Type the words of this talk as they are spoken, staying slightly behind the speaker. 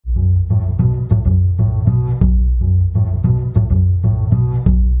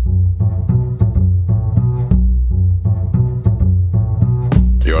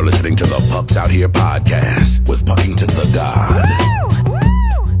You're listening to the Pucks Out Here podcast with Puckington the God.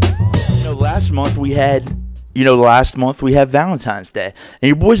 Last month we had Valentine's Day. And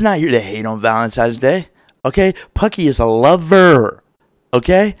your boy's not here to hate on Valentine's Day. Okay? Pucky is a lover.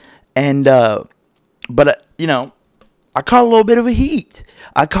 Okay? And, I caught a little bit of heat.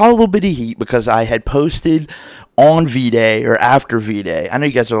 Because I had posted on V-Day or after V-Day. I know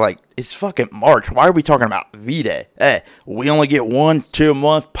you guys are like, it's fucking March. Why are we talking about V-Day? Hey, we only get 1-2 a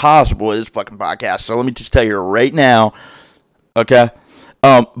month possible with this fucking podcast. So let me just tell you right now. Okay?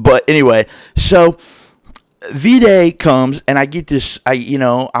 But anyway, so V-Day comes and I get this,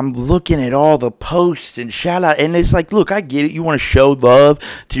 I'm looking at all the posts and shout out, and it's like, look, I get it. You want to show love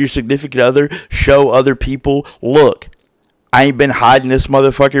to your significant other, show other people. Look, I ain't been hiding this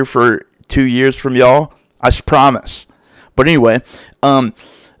motherfucker for 2 years from y'all. I promise. But anyway, the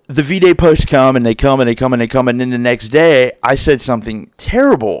V-Day posts come, and they come, and then the next day, I said something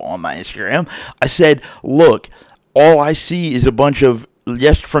terrible on my Instagram. I said, look, all I see is a bunch of,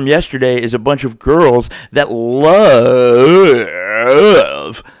 from yesterday, is a bunch of girls that love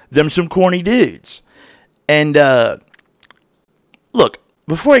them some corny dudes. And, look,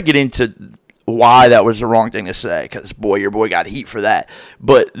 before I get into why that was the wrong thing to say, because, your boy got heat for that,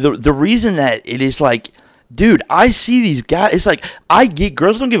 but the reason that it is like, dude, I see these guys, it's like, I get,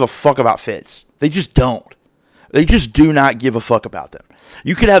 girls don't give a fuck about fits. They just don't. They just do not give a fuck about them.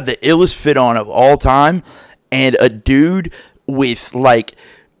 You could have the illest fit on of all time, and a dude with, like,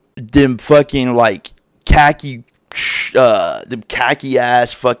 them fucking, like, khaki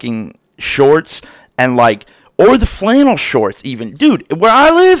ass fucking shorts, and, like, or the flannel shorts even. Dude, where I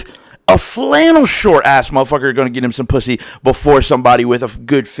live, a flannel short ass motherfucker gonna get him some pussy before somebody with a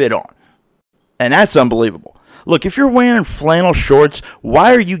good fit on. And that's unbelievable. Look, if you're wearing flannel shorts,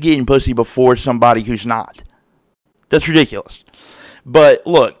 why are you getting pussy before somebody who's not? That's ridiculous. But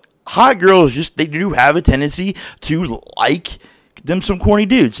look, hot girls they do have a tendency to like them some corny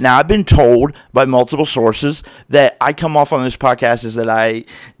dudes. Now, I've been told by multiple sources that I come off on this podcast as that I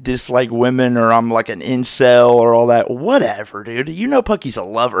dislike women, or I'm like an incel or all that. Whatever, dude. You know Pucky's a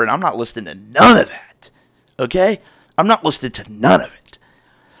lover, and I'm not listening to none of that. Okay? I'm not listening to none of it.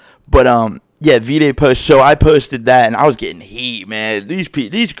 But, yeah, V-Day post. So I posted that, and I was getting heat, man.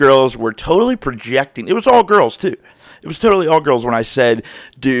 These girls were totally projecting. It was all girls, too. It was totally all girls when I said,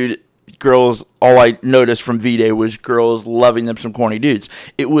 dude, girls, all I noticed from V-Day was girls loving them some corny dudes.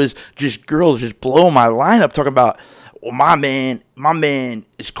 It was just girls just blowing my line up, talking about, well, my man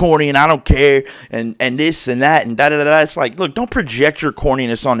is corny and I don't care, and this and that and da-da-da-da. It's like, look, don't project your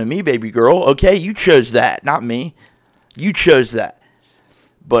corniness onto me, baby girl, okay? You chose that, not me. You chose that.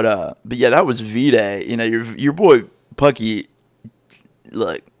 But yeah, that was V-Day. Your boy Pucky,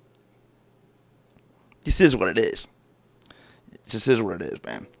 look, this is what it is. It just is what it is,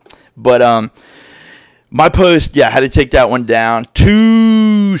 man. But my post, yeah, I had to take that one down.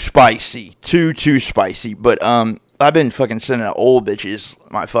 Too spicy. Too spicy. But I've been fucking sending out old bitches,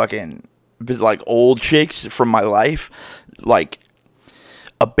 my fucking, like, old chicks from my life. Like,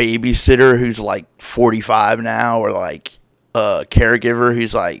 a babysitter who's, like, 45 now, or, like, a caregiver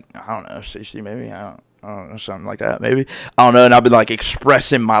who's, like, I don't know, 60 maybe? I don't know, something like that, maybe. I don't know, and I've been, like,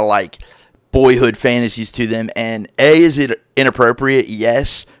 expressing my, like, boyhood fantasies to them. And A, is it inappropriate?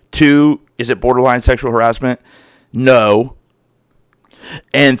 Yes. 2, is it borderline sexual harassment? No.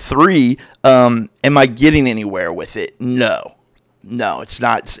 And 3, am I getting anywhere with it? No. No, it's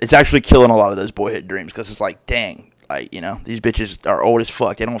not. It's actually killing a lot of those boyhood dreams, because it's like, dang, like, these bitches are old as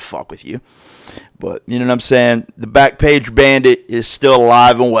fuck. They don't fuck with you. But, you know what I'm saying? The Backpage Bandit is still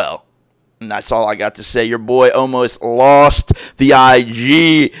alive and well. And that's all I got to say. Your boy almost lost the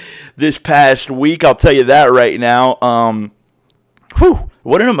IG this past week. I'll tell you that right now.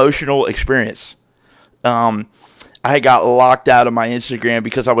 What an emotional experience. I got locked out of my Instagram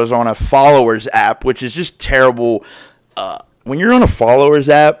because I was on a followers app, which is just terrible. When you're on a followers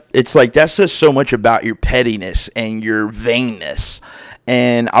app, it's like that says so much about your pettiness and your vainness.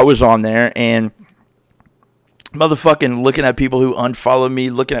 And I was on there, and motherfucking looking at people who unfollowed me,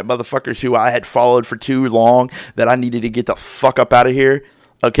 looking at motherfuckers who I had followed for too long that I needed to get the fuck up out of here.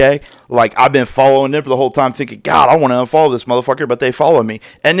 Okay? Like, I've been following them the whole time thinking, God, I want to unfollow this motherfucker, but they follow me.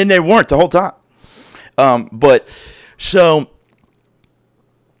 And then they weren't the whole time. But, so,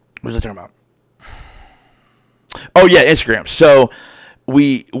 what was I talking about? Oh, yeah, Instagram. So,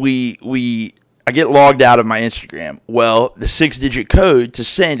 I get logged out of my Instagram. Well, the 6-digit code to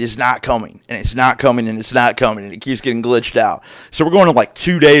send is not coming, and it's not coming, and it's not coming, and it keeps getting glitched out. So we're going to like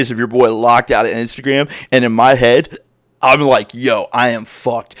 2 days of your boy locked out of Instagram, and in my head, I'm like, yo, I am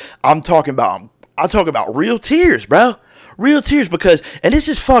fucked. I talk about real tears, bro. Real tears because, and this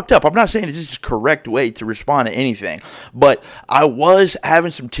is fucked up. I'm not saying this is the correct way to respond to anything, but I was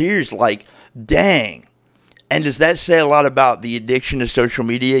having some tears like, dang. And does that say a lot about the addiction to social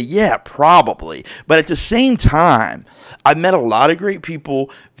media? Yeah, probably. But at the same time, I've met a lot of great people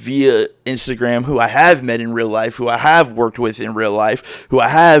via Instagram who I have met in real life, who I have worked with in real life, who I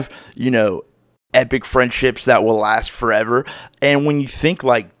have, epic friendships that will last forever. And when you think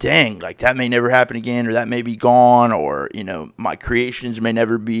like, dang, like that may never happen again, or that may be gone, or, my creations may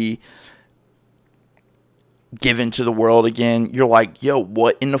never be given to the world again, you're like, yo,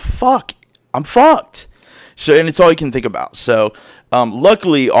 what in the fuck? I'm fucked. So, and it's all you can think about. So,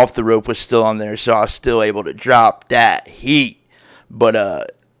 luckily Off the Rope was still on there, so I was still able to drop that heat. But,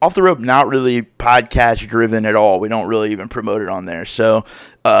 Off the Rope, not really podcast driven at all. We don't really even promote it on there. So,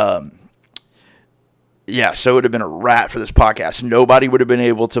 yeah, so it would have been a wrap for this podcast. Nobody would have been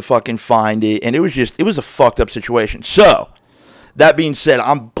able to fucking find it. And it was a fucked up situation. So, that being said,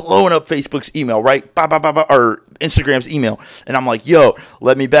 I'm blowing up Facebook's email, right? Or Instagram's email. And I'm like, yo,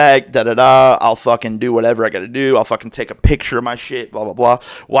 let me back, da-da-da. I'll fucking do whatever I got to do. I'll fucking take a picture of my shit, blah, blah, blah.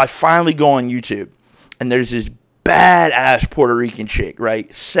 Well, I finally go on YouTube. And there's this badass Puerto Rican chick,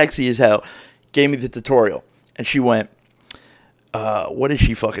 right? Sexy as hell. Gave me the tutorial. And she went, what did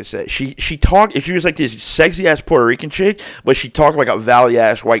she fucking say? She talked, she was like this sexy ass Puerto Rican chick, but she talked like a valley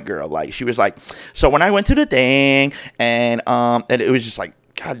ass white girl. Like, she was like, so when I went to the thing, and it was just like,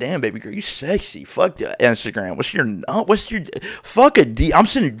 god damn, baby girl, you sexy. Fuck Instagram. I'm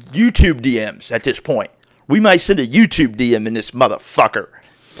sending YouTube DMs at this point. We might send a YouTube DM in this motherfucker.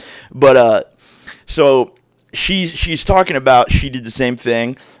 But, so she's talking about, she did the same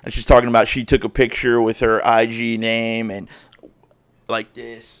thing, and she's talking about she took a picture with her IG name and like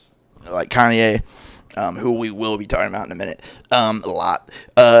this, like Kanye, who we will be talking about in a minute, a lot.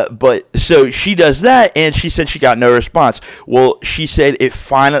 But so she does that, and she said she got no response. Well, she said it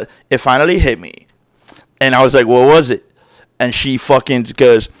finally hit me, and I was like, what was it? And she fucking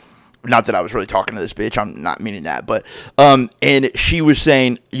goes, not that I was really talking to this bitch, I'm not meaning that, but and she was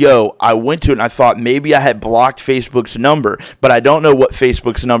saying, yo, I went to it and I thought maybe I had blocked Facebook's number, but I don't know what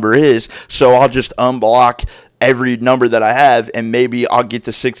Facebook's number is, so I'll just unblock every number that I have, and maybe I'll get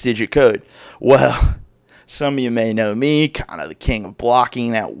the 6-digit code. Well, some of you may know me, kind of the king of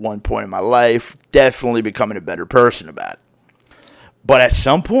blocking at one point in my life, definitely becoming a better person about it. But at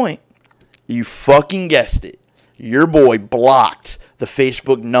some point, you fucking guessed it, your boy blocked the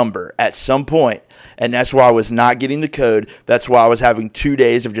Facebook number at some point, and that's why I was not getting the code. That's why I was having 2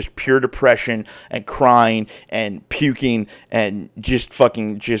 days of just pure depression and crying and puking and just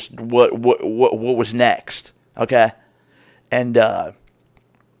fucking just what was next. Okay, and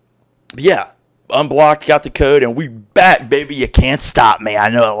yeah, unblocked, got the code, and we back, baby. You can't stop me. I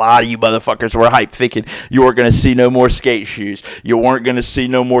know a lot of you motherfuckers were hyped thinking you weren't going to see no more skate shoes. You weren't going to see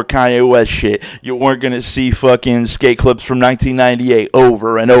no more Kanye West shit. You weren't going to see fucking skate clips from 1998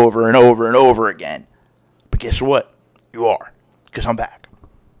 over and over and over and over again. But guess what? You are, because I'm back.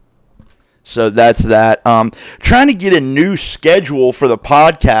 So that's that. Trying to get a new schedule for the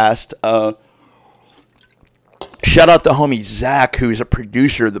podcast. Shout out to homie Zach, who's a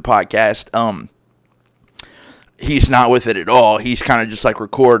producer of the podcast. He's not with it at all. He's kind of just like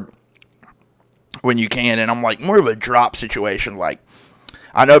record when you can, and I'm like more of a drop situation. Like,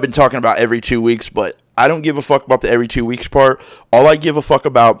 I know I've been talking about every 2 weeks, but I don't give a fuck about the every 2 weeks part. All I give a fuck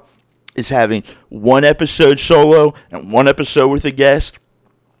about is having one episode solo and one episode with a guest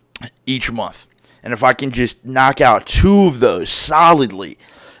each month. And if I can just knock out 2 of those solidly,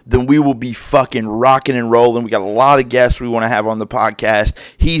 then we will be fucking rocking and rolling. We got a lot of guests we want to have on the podcast.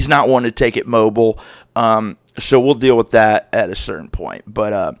 He's not one to take it mobile, so we'll deal with that at a certain point.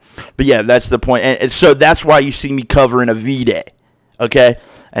 But yeah, that's the point. And so that's why you see me covering a V-Day, okay?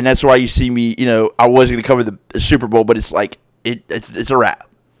 And that's why you see me, I was going to cover the Super Bowl, but it's like, it's a wrap.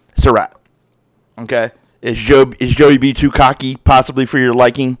 It's a wrap, okay? Is Joey B too cocky, possibly for your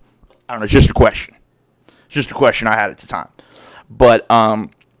liking? I don't know. It's just a question. It's just a question I had at the time. But,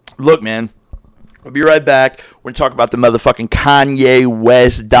 look, man, we'll be right back. We're going to talk about the motherfucking Kanye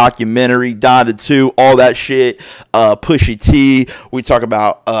West documentary, Donda 2, all that shit, Pusha T. We talk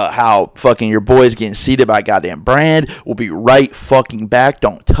about how fucking your boy's getting seated by a goddamn brand. We'll be right fucking back.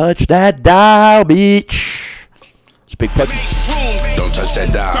 Don't touch that dial, bitch. It's Big Puck. Don't touch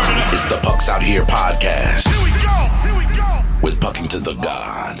that dial. It's the Pucks Out Here podcast. Here we go. With Puckington the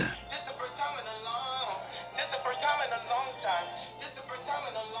God.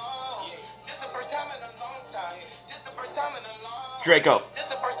 Draco. This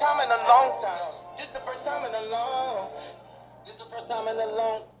the first time in a long time. This the first time in a long. This the first time in a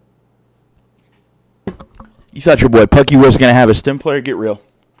long. You thought your boy Pucky wasn't going to have a stem player? Get real.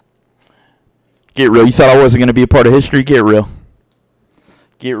 Get real. You thought I wasn't going to be a part of history? Get real.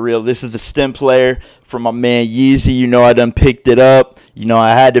 Get real. This is the stem player from my man Yeezy. You know I done picked it up. You know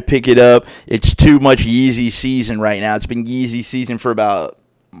I had to pick it up. It's too much Yeezy season right now. It's been Yeezy season for about,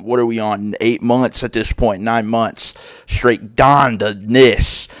 what are we on, 8 months at this point, 9 months. Straight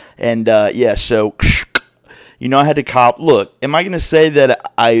Donda-ness. And, yeah, so, you know I had to cop. Look, am I going to say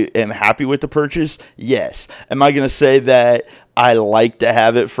that I am happy with the purchase? Yes. Am I going to say that I like to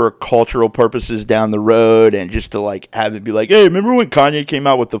have it for cultural purposes down the road and just to, like, have it be like, hey, remember when Kanye came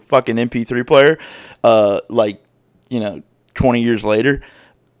out with the fucking MP3 player, 20 years later?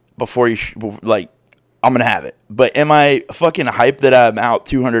 Before you, I'm going to have it. But am I fucking hyped that I'm out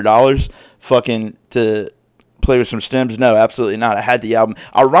 $200 fucking to play with some stems? No, absolutely not. I had the album.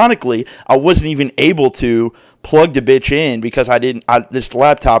 Ironically, I wasn't even able to plug the bitch in because this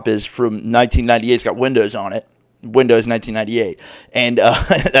laptop is from 1998. It's got Windows on it. Windows 1998, and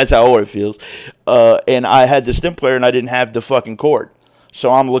that's how old it feels. And I had the stem player, and I didn't have the fucking cord.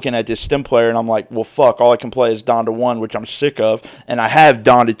 So I'm looking at this stem player, and I'm like, well, fuck, all I can play is Donda 1, which I'm sick of, and I have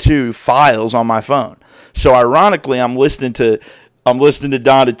Donda 2 files on my phone. So ironically, I'm listening to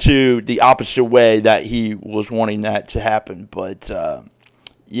Donda 2 the opposite way that he was wanting that to happen. But,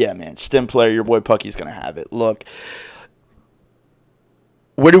 yeah, man, stem player, your boy Pucky's going to have it. Look,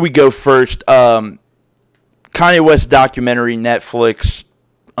 where do we go first? Kanye West documentary, Netflix,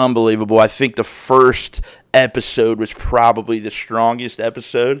 unbelievable. I think the first episode was probably the strongest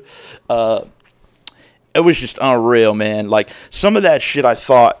episode. It was just unreal, man. Like, some of that shit I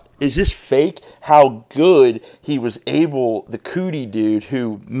thought, is this fake? How good he was able, the Cootie dude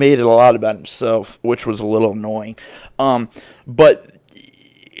who made it a lot about himself, which was a little annoying. But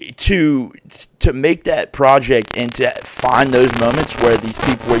to make that project and to find those moments where these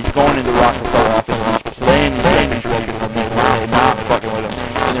people, where he's going into the Rockefeller office and he's playing these records for me, not fucking with him,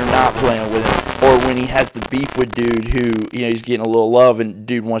 and they're not playing with him, or when he has the beef with dude who, you know, he's getting a little love and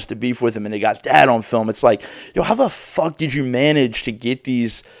dude wants to beef with him and they got that on film. It's like, yo, how the fuck did you manage to get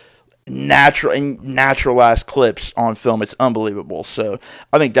these natural ass clips on film? It's unbelievable. So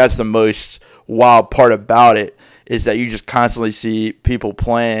I think that's the most wild part about it, is that you just constantly see people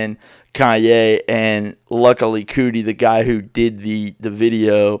playing Kanye, and luckily Cootie, the guy who did the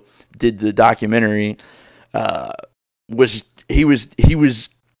video, did the documentary, was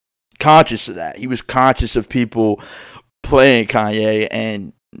conscious of that. He was conscious of people playing Kanye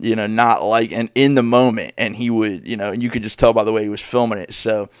and, you know, not like, and in the moment, and he would, you know, and you could just tell by the way he was filming it.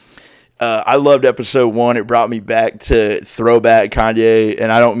 So I loved episode 1. It brought me back to throwback Kanye,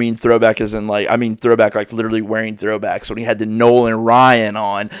 and I don't mean throwback as in like, I mean throwback like literally wearing throwbacks. When he had the Nolan Ryan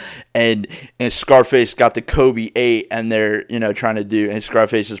on, and Scarface got the Kobe 8, and they're, you know, trying to do, and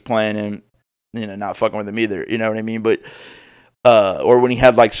Scarface is playing him, you know, not fucking with him either. You know what I mean? But or when he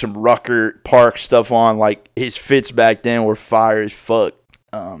had like some Rucker Park stuff on, like his fits back then were fire as fuck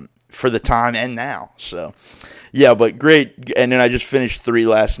for the time and now. So. Yeah, but great. And then I just finished 3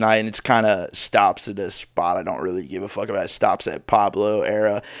 last night, and it's kind of stops at a spot I don't really give a fuck about. It stops at Pablo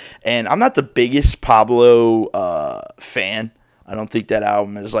era. And I'm not the biggest Pablo fan. I don't think that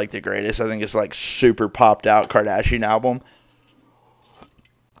album is like the greatest. I think it's like super popped out Kardashian album.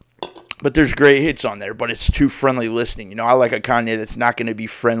 But there's great hits on there, but it's too friendly listening. You know, I like a Kanye that's not going to be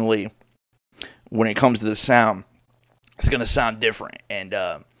friendly when it comes to the sound. It's going to sound different. And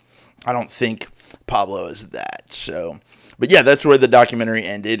I don't think Pablo is that. So, but yeah, that's where the documentary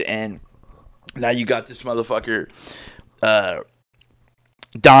ended, and now you got this motherfucker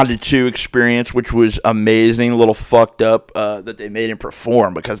Donda 2 experience, which was amazing. A little fucked up that they made him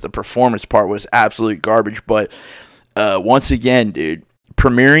perform, because the performance part was absolute garbage. But once again, dude,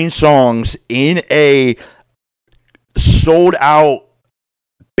 premiering songs in a sold out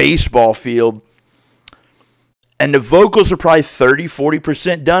baseball field, and the vocals are probably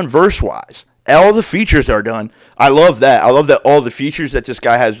 30-40% done verse-wise. All the features are done. I love that. I love that all the features that this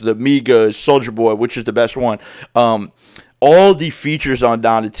guy has, the Migos, Soulja Boy, which is the best one. All the features on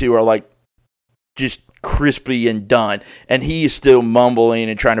Donda 2 are like just crispy and done. And he is still mumbling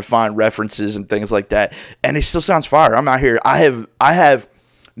and trying to find references and things like that. And it still sounds fire. I'm out here. I have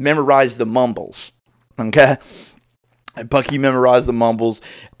memorized the mumbles. Okay? And Pucky memorized the mumbles,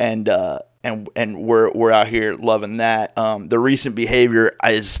 and we're out here loving that. The recent behavior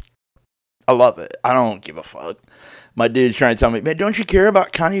is, I love it. I don't give a fuck. My dude's trying to tell me, man, don't you care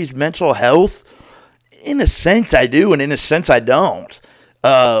about Kanye's mental health? In a sense, I do, and in a sense, I don't.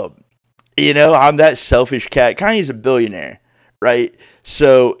 You know, I'm that selfish cat. Kanye's a billionaire, right?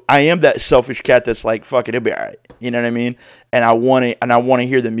 So I am that selfish cat that's like, fuck it, it'll be all right. You know what I mean? And I want to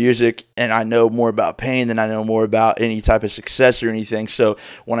hear the music, and I know more about Pain than I know more about any type of success or anything. So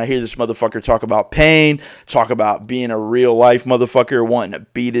when I hear this motherfucker talk about Pain, talk about being a real life motherfucker, wanting to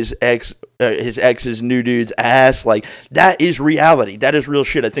beat his ex's new dude's ass, like, that is reality. That is real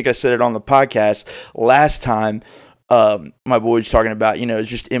shit. I think I said it on the podcast last time. My boy's talking about, it's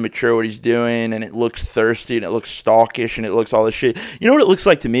just immature what he's doing, and it looks thirsty, and it looks stalkish, and it looks all this shit. You know what it looks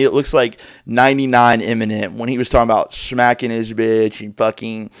like to me? It looks like 99 Eminem when he was talking about smacking his bitch and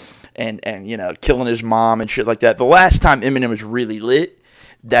fucking and killing his mom and shit like that. The last time Eminem was really lit,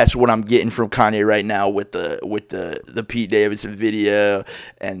 that's what I'm getting from Kanye right now with the Pete Davidson video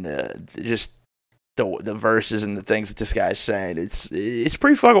and the verses and the things that this guy's saying. It's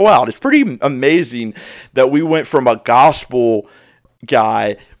pretty fucking wild. It's pretty amazing that we went from a gospel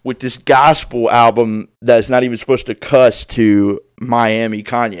guy with this gospel album that's not even supposed to cuss to Miami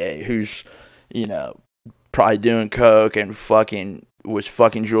Kanye, who's, probably doing coke and was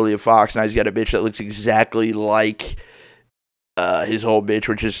fucking Julia Fox. Now he's got a bitch that looks exactly like his whole bitch,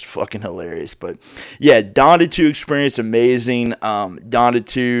 which is fucking hilarious. But yeah, Donda 2 experience, amazing. Donda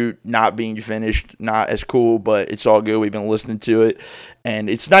 2 not being finished, not as cool, but it's all good. We've been listening to it, and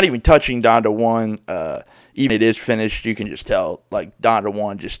it's not even touching Donda 1. Even it is finished, you can just tell, like, Donda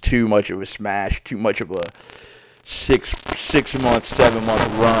 1 just too much of a smash, too much of a 7-month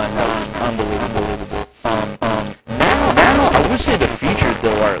run. That was just unbelievable. Now I would say the features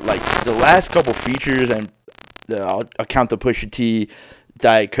though are like the last couple features, and I'll count the Pusha T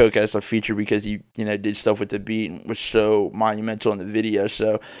Diet Coke as a feature because he did stuff with the beat and was so monumental in the video.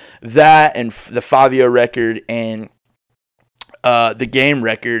 So that and the Fabio record and the Game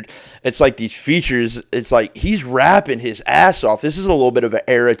record, it's like these features, it's like he's rapping his ass off. This is a little bit of an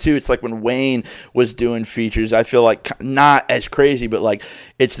era too. It's like when Wayne was doing features. I feel like not as crazy, but like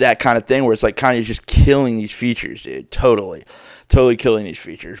it's that kind of thing where it's like Kanye's just killing these features, dude. Totally killing these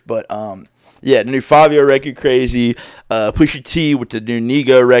features. But yeah, the new Fabio record, crazy. Pusha T with the new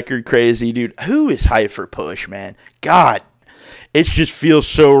Nego record, crazy, dude. Who is hyped for Push, man? God, it just feels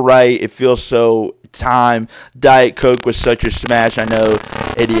so right. It feels so time. Diet Coke was such a smash. I know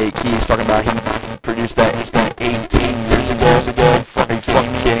 88 Keys talking about he produced that just like 18 years ago. Fucking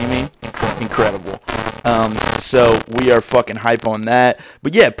kidding me? Incredible. So we are fucking hype on that.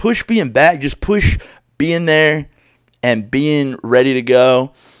 But yeah, Push being back, just Push being there and being ready to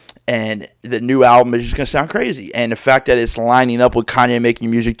go. And the new album is just going to sound crazy. And the fact that it's lining up with Kanye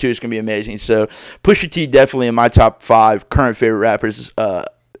making music too is going to be amazing. So Pusha T definitely in my top 5 current favorite rappers.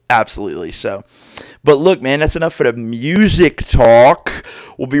 Absolutely. So, but look, man, that's enough for the music talk.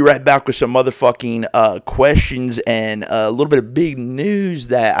 We'll be right back with some motherfucking questions and a little bit of big news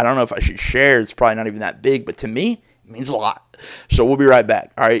that I don't know if I should share. It's probably not even that big, but to me, it means a lot. So we'll be right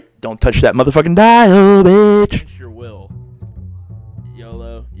back. All right. Don't touch that motherfucking dial, bitch. Sure will.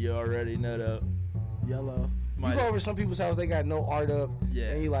 YOLO. You already know that. YOLO. You go over to some people's house, they got no art up.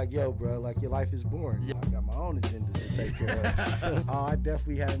 Yeah. And you like, yo, bro, like your life is boring. Yeah. I got my own agenda to take care of. Oh, I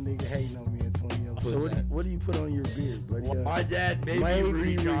definitely had a nigga hating on me in 2011. So what do you put on your beard, buddy? Well, my dad made me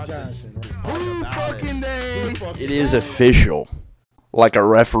Rudy Johnson. Who fucking name? It is official, like a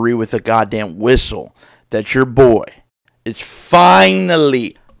referee with a goddamn whistle, that your boy is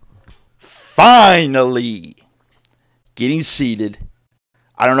finally getting seated.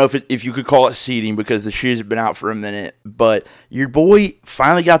 I don't know if you could call it seating because the shoes have been out for a minute, but your boy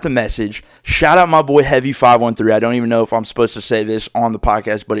finally got the message. Shout out my boy Heavy 513. I don't even know if I'm supposed to say this on the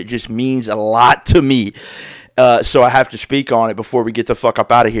podcast, but it just means a lot to me. So I have to speak on it before we get the fuck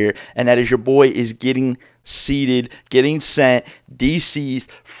up out of here. And that is your boy is getting seated, getting sent DCs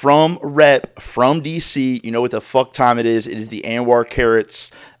from rep from DC. You know what the fuck time it is. It is the Anwar Carrots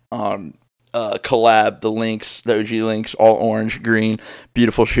collab, the links, the OG links, all orange, green,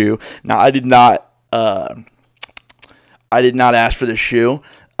 beautiful shoe. Now I did not ask for the shoe.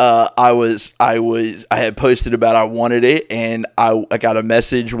 I had posted about I wanted it, and I got a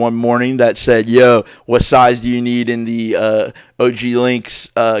message one morning that said, "Yo, what size do you need in the OG links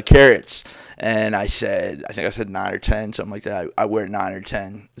carrots?" And I think I said 9 or 10, something like that. I wear 9 or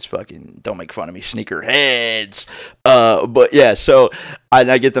 10. It's fucking, don't make fun of me, sneaker heads. But yeah, so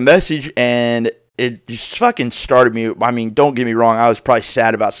I get the message, and it just fucking started me. I mean, don't get me wrong, I was probably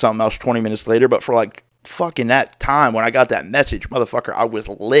sad about something else 20 minutes later, but for like fucking that time when I got that message, motherfucker, I was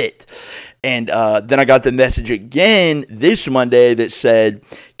lit. And then I got the message again this Monday that said,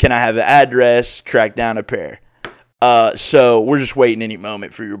 "Can I have an address? Track down a pair." So we're just waiting any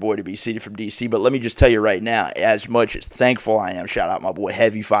moment for your boy to be seated from DC. But let me just tell you right now, as much as thankful I am, shout out my boy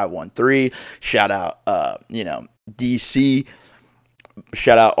Heavy 513, shout out, DC,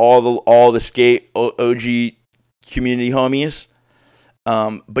 Shout out all the skate OG community homies.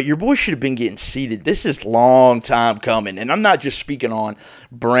 But your boy should have been getting seated. This is long time coming. And I'm not just speaking on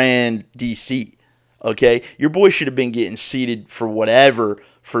brand DC. Okay? Your boy should have been getting seated for whatever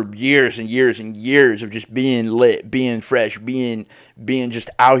for years and years and years of just being lit, being fresh, being just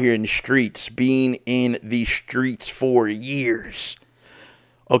out here in the streets, being in the streets for years.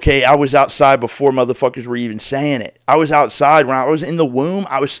 Okay, I was outside before motherfuckers were even saying it. I was outside when I was in the womb.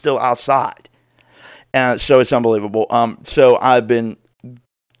 I was still outside. And so it's unbelievable. So I've been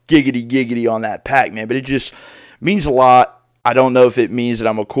giggity on that pack, man. But it just means a lot. I don't know if it means that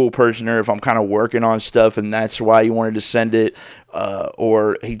I'm a cool person or if I'm kind of working on stuff and that's why he wanted to send it,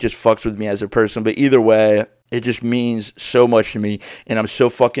 or he just fucks with me as a person. But either way, it just means so much to me, and I'm so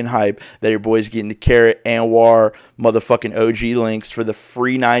fucking hyped that your boy's getting the Carrot Anwar motherfucking OG links for the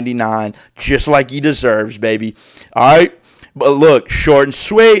free 99, just like he deserves, baby. All right? But look, short and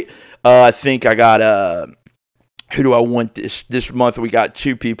sweet. I think I got who do I want this month? We got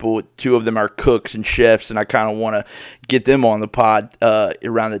 2 people. 2 of them are cooks and chefs, and I kind of want to get them on the pod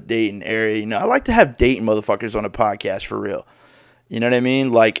around the Dayton area. You know, I like to have Dayton motherfuckers on a podcast for real. You know what I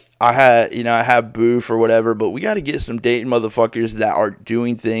mean? Like I have Boof or whatever, but we got to get some Dayton motherfuckers that are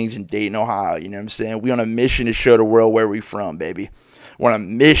doing things in Dayton, Ohio. You know what I'm saying? We on a mission to show the world where we from, baby. We're on a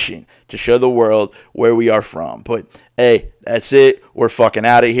mission to show the world where we are from. But hey, that's it. We're fucking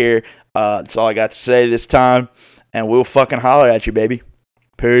out of here. That's all I got to say this time. And we'll fucking holler at you, baby.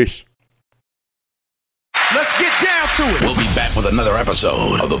 Peace. Let's get down to it. We'll be back with another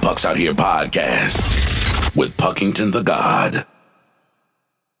episode of the Pucks Out Here podcast with Puckington the God.